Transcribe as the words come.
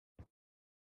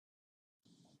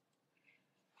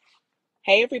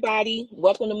Hey everybody,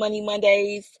 welcome to Money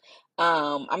Mondays.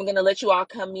 I'm gonna let you all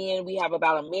come in. We have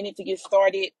about a minute to get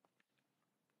started.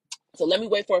 So let me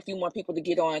wait for a few more people to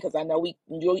get on because I know we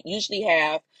usually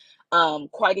have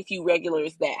quite a few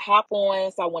regulars that hop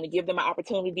on. So I want to give them an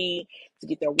opportunity to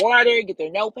get their water, get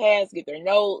their notepads, get their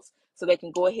notes so they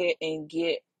can go ahead and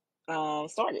get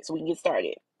started. So we can get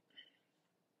started.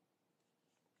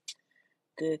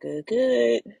 Good, good,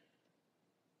 good.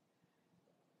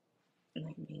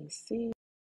 Let me see.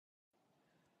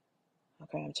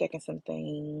 Okay, I'm checking some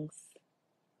things.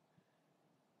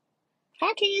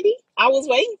 Hi, Candy. I was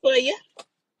waiting for you.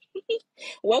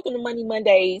 Welcome to Money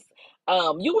Mondays.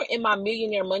 You were in my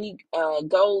Millionaire Money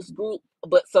Goals group,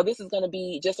 but so this is going to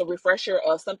be just a refresher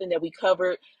of something that we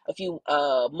covered a few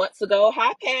months ago.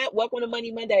 Hi, Pat. Welcome to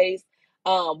Money Mondays.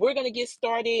 We're going to get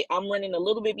started. I'm running a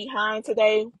little bit behind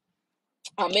today.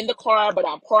 I'm in the car, but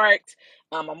I'm parked.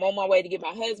 I'm on my way to get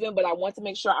my husband, but I want to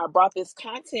make sure I brought this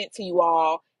content to you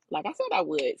all like I said I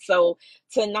would. So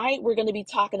tonight we're going to be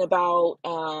talking about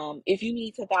if you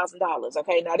need $10,000.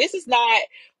 Okay, now this is not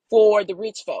for the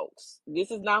rich folks.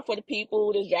 This is not for the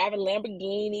people that's driving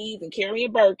Lamborghinis and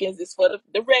carrying Birkins. It's for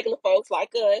the regular folks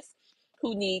like us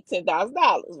who need $10,000,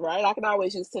 right? I can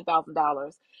always use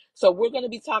 $10,000. So we're going to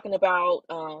be talking about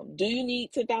do you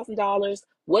need $10,000?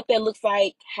 What that looks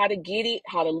like, how to get it,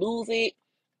 how to lose it,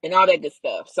 and all that good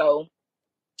stuff. So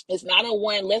it's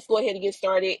 9:01. Let's go ahead and get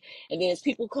started. And then as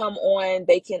people come on,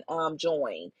 they can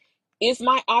join. Is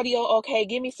my audio okay?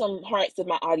 Give me some hearts if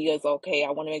my audio is okay.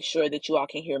 I want to make sure that you all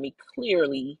can hear me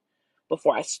clearly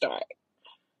before I start.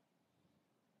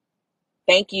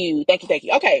 Thank you. Thank you. Thank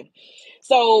you. Okay.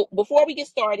 So before we get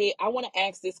started, I want to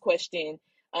ask this question.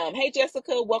 Hey,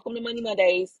 Jessica, welcome to Money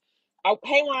Mondays.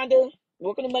 Hey, Wanda,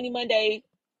 welcome to Money Monday.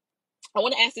 I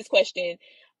want to ask this question.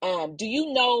 Do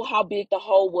you know how big the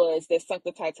hole was that sunk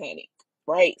the Titanic?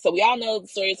 Right? So we all know the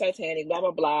story of Titanic, blah, blah,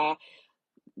 blah.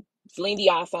 Celine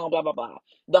Dion song, blah, blah, blah.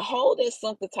 The hole that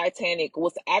sunk the Titanic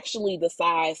was actually the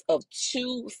size of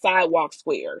two sidewalk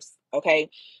squares.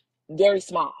 Okay, very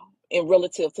small in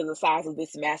relative to the size of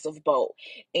this massive boat.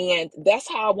 And that's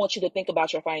how I want you to think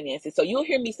about your finances. So you'll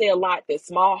hear me say a lot that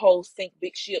small holes sink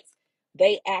big ships.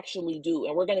 They actually do.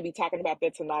 And we're going to be talking about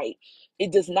that tonight.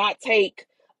 It does not take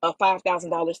a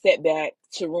 $5,000 setback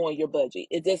to ruin your budget.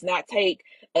 It does not take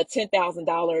a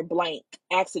 $10,000 blank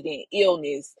accident,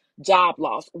 illness, job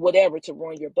loss, whatever to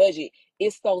ruin your budget.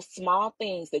 It's those small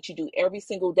things that you do every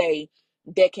single day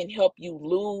that can help you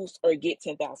lose or get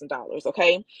 $10,000.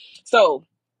 Okay. So,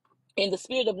 in the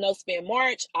spirit of No Spend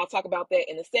March, I'll talk about that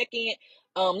in a second.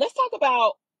 Let's talk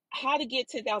about how to get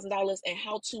 $10,000 and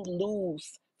how to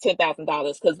lose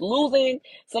 $10,000 because losing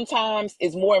sometimes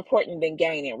is more important than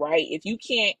gaining, right? If you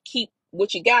can't keep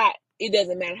what you got, it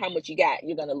doesn't matter how much you got,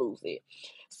 you're going to lose it.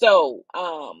 So,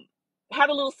 how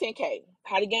to lose 10K,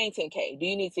 how to gain 10K. Do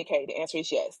you need 10K? The answer is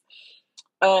yes.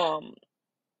 Um,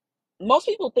 Most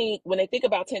people think when they think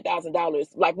about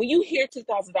 $10,000, like when you hear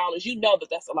 $10,000, you know that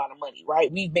that's a lot of money,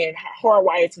 right? We've been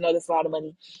hardwired to know that's a lot of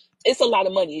money. It's a lot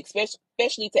of money,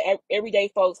 especially to everyday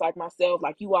folks like myself,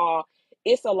 like you all.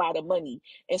 It's a lot of money.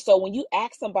 And so when you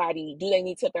ask somebody, do they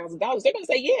need $10,000? They're going to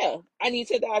say, yeah, I need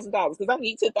 $10,000 because I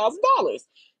need $10,000.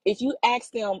 If you ask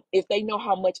them if they know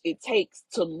how much it takes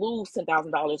to lose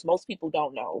 $10,000, most people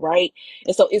don't know, right?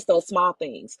 And so it's those small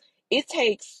things. It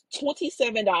takes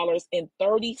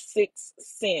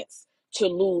 $27.36 to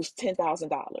lose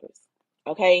 $10,000.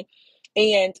 Okay.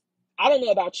 And I don't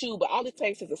know about you, but all it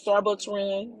takes is a Starbucks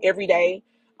run every day.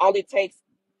 All it takes,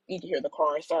 you can hear the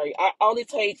car, sorry. All it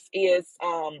takes is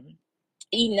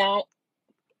eating out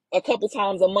a couple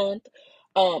times a month,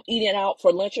 eating out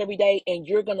for lunch every day, and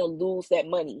you're gonna lose that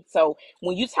money. So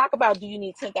when you talk about do you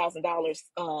need $10,000,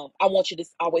 I want you to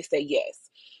always say yes.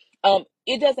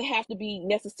 It doesn't have to be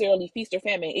necessarily feast or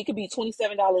famine. It could be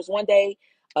 $27 one day,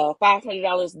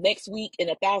 $500 next week, and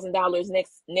 $1,000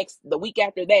 next the week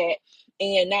after that,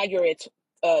 and now you're at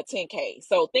 10K.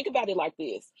 So think about it like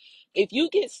this: if you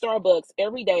get Starbucks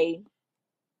every day,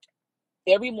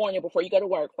 every morning before you go to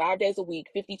work, 5 days a week,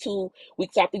 52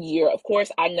 weeks out the year. Of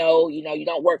course, I know, you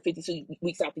don't work 52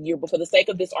 weeks out the year, but for the sake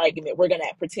of this argument, we're going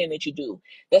to pretend that you do.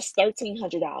 That's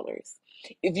 $1,300.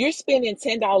 If you're spending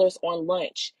 $10 on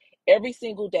lunch every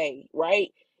single day,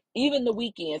 right? Even the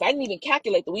weekends, I didn't even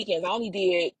calculate the weekends. I only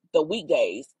did the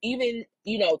weekdays. Even,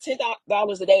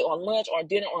 $10 a day on lunch or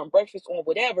dinner or on breakfast or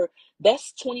whatever,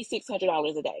 that's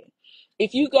 $2,600 a day.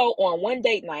 If you go on one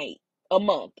date night a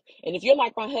month, and if you're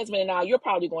like my husband and I, you're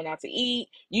probably going out to eat,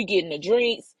 you're getting the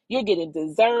drinks, you're getting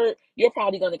dessert, you're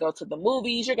probably going to go to the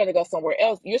movies, you're going to go somewhere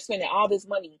else. You're spending all this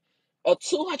money A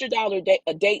 $200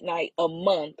 a date night a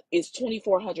month is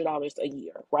 $2,400 a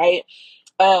year, right?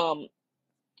 Um,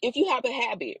 if you have a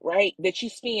habit, right, that you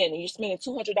spend and you're spending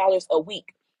 $200 a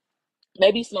week,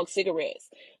 maybe you smoke cigarettes.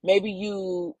 Maybe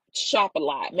you shop a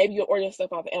lot. Maybe you're ordering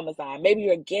stuff off of Amazon. Maybe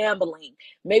you're gambling.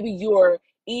 Maybe you're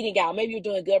eating out. Maybe you're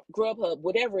doing Grubhub,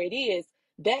 whatever it is.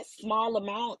 That small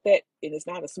amount, that, and it's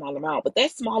not a small amount, but that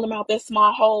small amount, that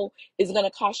small hole is going to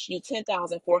cost you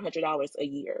 $10,400 a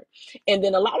year. And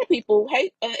then a lot of people,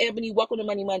 hey, Ebony, welcome to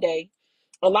Money Monday.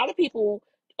 A lot of people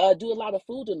do a lot of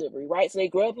food delivery, right? So they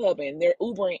Grubhubbing, they're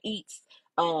Ubering Eats,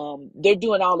 they're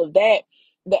doing all of that.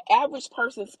 The average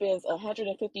person spends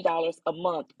 $150 a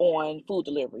month on food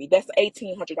delivery. That's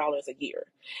 $1,800 a year.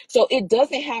 So it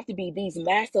doesn't have to be these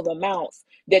massive amounts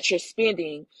that you're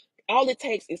spending. All it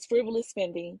takes is frivolous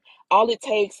spending. All it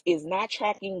takes is not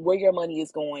tracking where your money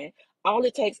is going. All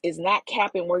it takes is not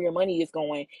capping where your money is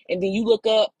going. And then you look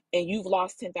up and you've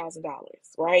lost $10,000,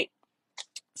 right?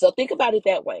 So think about it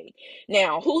that way.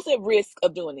 Now, who's at risk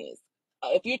of doing this?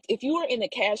 If you are in a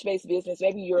cash based business,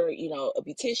 maybe you're a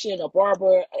beautician, a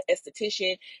barber, an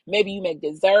esthetician, maybe you make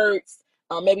desserts,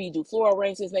 maybe you do floral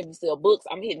arrangements, maybe you sell books.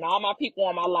 I'm hitting all my people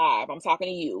on my live. I'm talking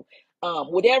to you.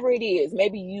 Whatever it is,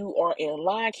 maybe you are in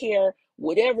lawn care.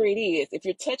 Whatever it is, if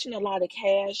you're touching a lot of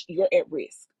cash, you're at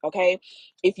risk. Okay,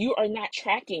 if you are not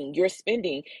tracking your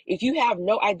spending, if you have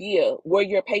no idea where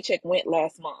your paycheck went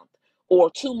last month, or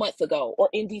 2 months ago, or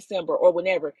in December, or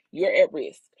whenever, you're at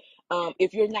risk.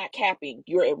 If you're not capping,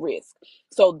 you're at risk.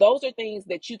 So those are things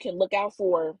that you can look out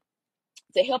for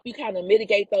to help you kind of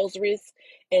mitigate those risks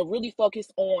and really focus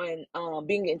on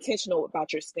being intentional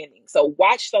about your spending. So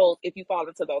watch those if you fall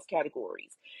into those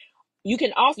categories.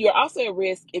 You're also at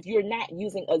risk if you're not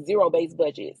using a zero-based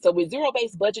budget. So with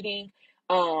zero-based budgeting,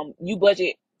 you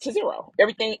budget to zero.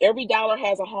 Every dollar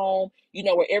has a home. You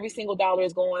know where every single dollar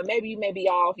is going. Maybe you may be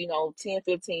off, 10,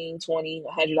 15, 20,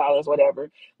 $100,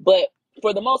 whatever. But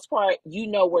for the most part, you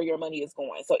know where your money is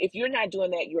going. So if you're not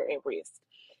doing that, you're at risk.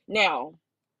 Now,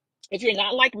 if you're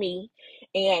not like me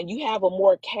and you have a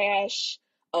more cash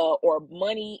or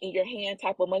money in your hand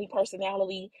type of money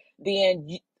personality, then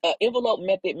envelope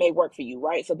method may work for you,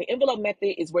 right? So the envelope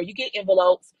method is where you get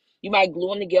envelopes. You might glue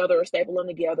them together or staple them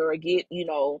together or get,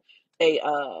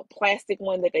 a plastic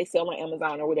one that they sell on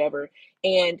Amazon or whatever.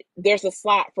 And there's a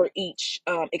slot for each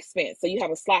expense. So you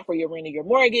have a slot for your rent or your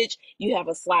mortgage. You have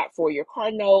a slot for your car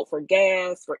note, for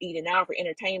gas, for eating out, for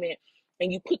entertainment.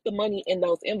 And you put the money in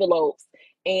those envelopes,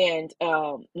 and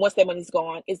once that money's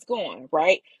gone, it's gone,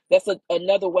 right? That's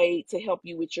another way to help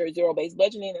you with your zero-based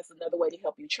budgeting. That's another way to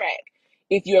help you track.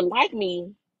 If you're like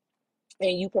me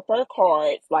and you prefer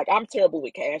cards, like I'm terrible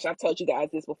with cash. I've told you guys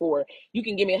this before. You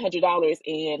can give me $100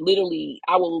 and literally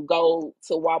I will go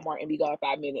to Walmart and be gone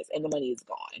 5 minutes and the money is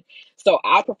gone. So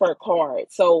I prefer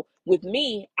cards. So with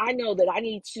me, I know that I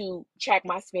need to track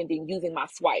my spending using my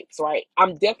swipes, right?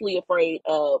 I'm definitely afraid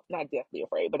of, not definitely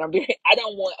afraid, but I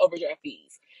don't want overdraft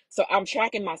fees. So I'm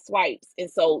tracking my swipes. And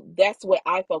so that's what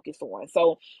I focus on.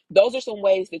 So those are some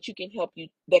ways that can help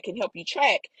you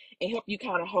track and help you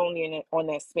kind of hone in on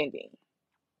that spending.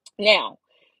 Now,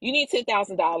 you need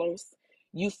 $10,000.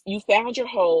 You found your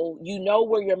hole. You know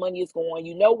where your money is going.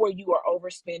 You know where you are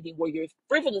overspending, where you're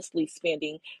frivolously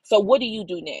spending. So what do you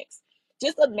do next?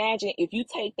 Just imagine if you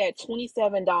take that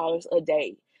 $27 a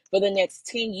day for the next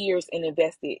 10 years and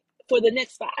invest it for the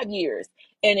next 5 years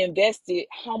and invest it,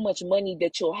 how much money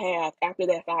that you'll have after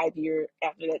that 5 year,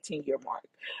 after that 10-year mark.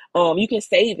 You can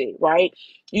save it, right?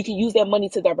 You can use that money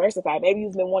to diversify. Maybe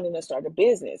you've been wanting to start a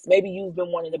business. Maybe you've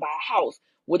been wanting to buy a house.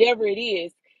 Whatever it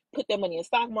is, put that money in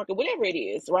stock market, whatever it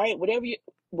is, right? Whatever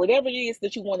it is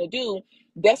that you want to do,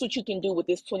 that's what you can do with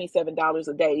this $27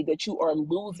 a day that you are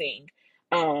losing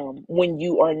when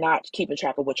you are not keeping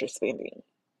track of what you're spending.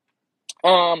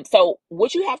 So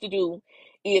what you have to do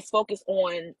is focus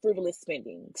on frivolous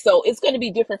spending. So it's going to be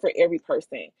different for every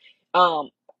person. Um,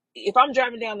 if I'm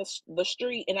driving down the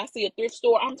street and I see a thrift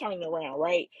store, I'm turning around,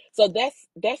 right? So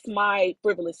that's my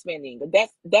frivolous spending.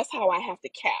 That's how I have to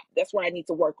cap. That's where I need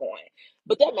to work on.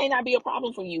 But that may not be a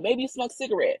problem for you. Maybe you smoke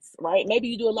cigarettes, right? Maybe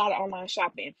you do a lot of online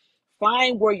shopping.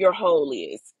 Find where your hole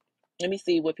is. Let me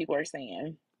see what people are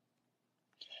saying.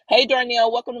 Hey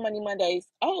Darnell, welcome to Money Mondays.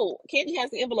 Oh, Candy has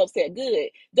the envelope set. Good.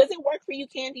 Does it work for you,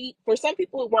 Candy? For some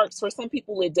people it works, for some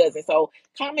people it doesn't. So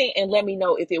comment and let me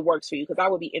know if it works for you, because I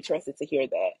would be interested to hear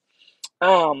that.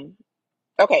 Um,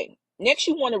 okay. Next,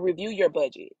 you want to review your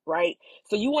budget, right?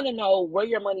 So you want to know where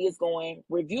your money is going,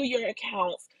 review your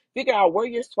accounts, figure out where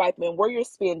you're swiping, where you're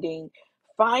spending,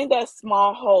 find that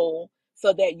small hole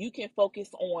so that you can focus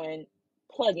on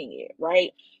plugging it,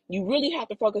 right? You really have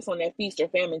to focus on that feast or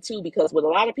famine too, because with a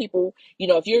lot of people, you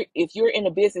know, if you're in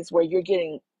a business where you're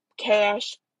getting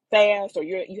cash fast, or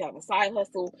you have a side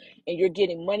hustle and you're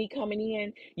getting money coming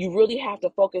in, you really have to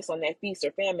focus on that feast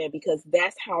or famine, because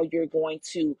that's how you're going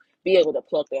to be able to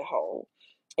plug that hole.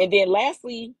 And then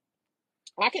lastly,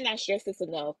 I cannot stress this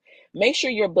enough. Make sure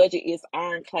your budget is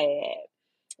ironclad.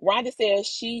 Rhonda says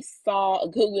she saw a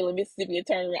Goodwill in Mississippi and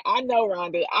turned around. I know,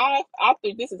 Rhonda. I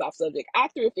think this is off subject. I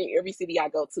thrift in every city I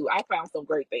go to. I found some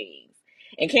great things.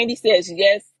 And Candy says,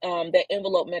 yes, that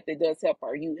envelope method does help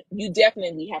her. You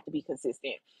definitely have to be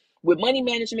consistent with money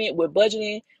management, with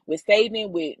budgeting, with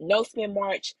saving, with no spend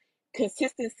March.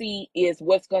 Consistency is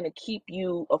what's going to keep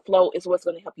you afloat. Is what's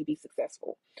going to help you be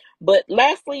successful. But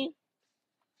lastly,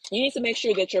 you need to make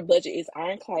sure that your budget is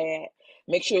ironclad,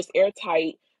 make sure it's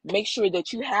airtight, make sure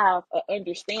that you have an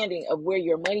understanding of where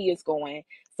your money is going,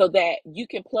 so that you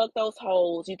can plug those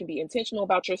holes, you can be intentional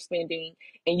about your spending,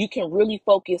 and you can really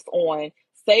focus on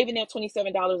saving that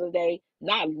 $27 a day,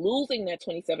 not losing that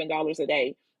 $27 a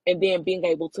day, and then being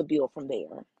able to build from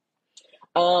there.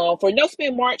 For No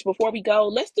Spend March, before we go,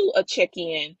 let's do a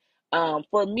check-in.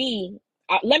 For me,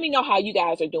 let me know how you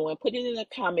guys are doing. Put it in the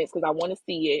comments because I want to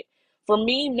see it. For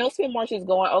me, No Spend March is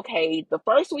going okay. The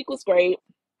first week was great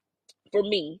for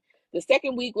me. The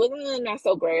second week was not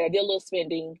so great. I did a little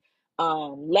spending.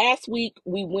 Last week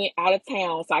we went out of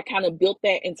town, so I kind of built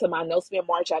that into my No Spend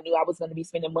March. I knew I was going to be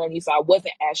spending money, so I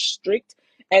wasn't as strict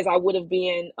as I would have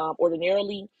been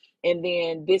ordinarily. And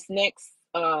then this next,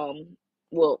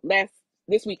 well,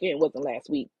 this weekend wasn't last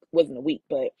week, wasn't a week,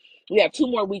 but we have 2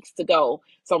 more weeks to go.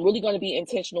 So I'm really going to be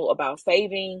intentional about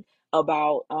saving,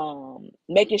 about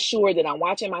making sure that I'm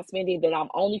watching my spending, that I'm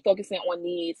only focusing on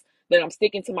needs, that I'm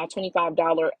sticking to my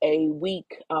 $25 a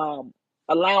week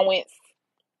allowance.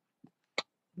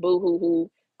 Boo hoo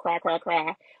hoo, cry, cry,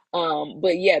 cry.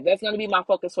 But yeah, that's gonna be my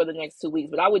focus for the next 2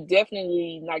 weeks. But I would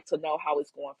definitely like to know how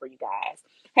it's going for you guys.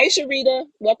 Hey Sharita,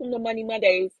 welcome to Money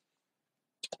Mondays.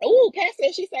 Oh, Pat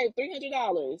said she saved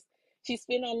 $300. She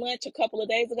spent on lunch a couple of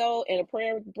days ago and a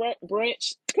prayer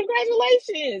brunch.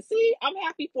 Congratulations! See, I'm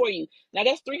happy for you. Now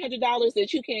that's $300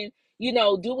 that you can,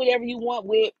 do whatever you want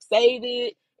with. Save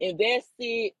it, invest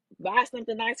it, buy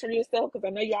something nice for yourself, because I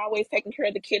know you're always taking care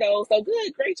of the kiddos. So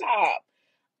good, great job.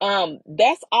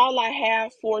 That's all I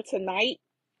have for tonight.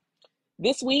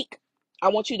 This week, I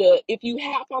want you to, if you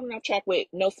have fallen off track with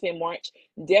No Spend March,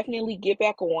 definitely get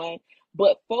back on,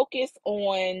 but focus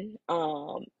on,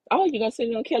 oh, you're gonna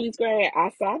send on Kelly's grad. I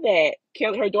saw that.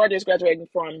 Kelly, her daughter is graduating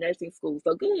from nursing school,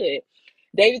 so good.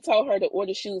 David told her to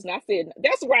order shoes, and I said,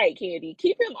 that's right, Candy.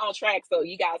 Keep him on track so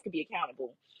you guys can be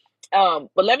accountable.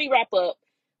 But let me wrap up.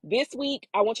 This week,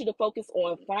 I want you to focus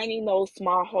on finding those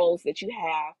small holes that you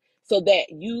have so that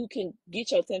you can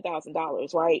get your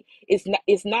 $10,000, right?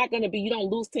 It's not going to be, you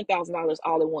don't lose $10,000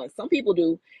 all at once. Some people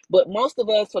do, but most of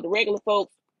us, for the regular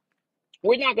folks,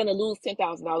 we're not going to lose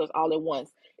 $10,000 all at once.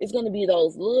 It's going to be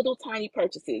those little tiny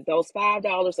purchases, those $5,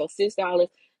 those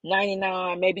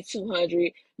 $6.99, maybe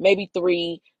 200, maybe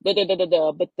three,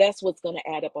 But that's what's going to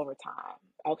add up over time.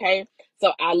 Okay.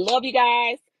 So I love you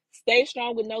guys. Stay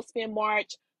strong with No Spend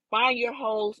March. Find your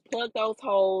holes, plug those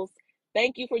holes.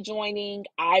 Thank you for joining.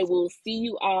 I will see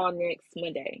you all next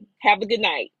Monday. Have a good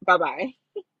night. Bye bye.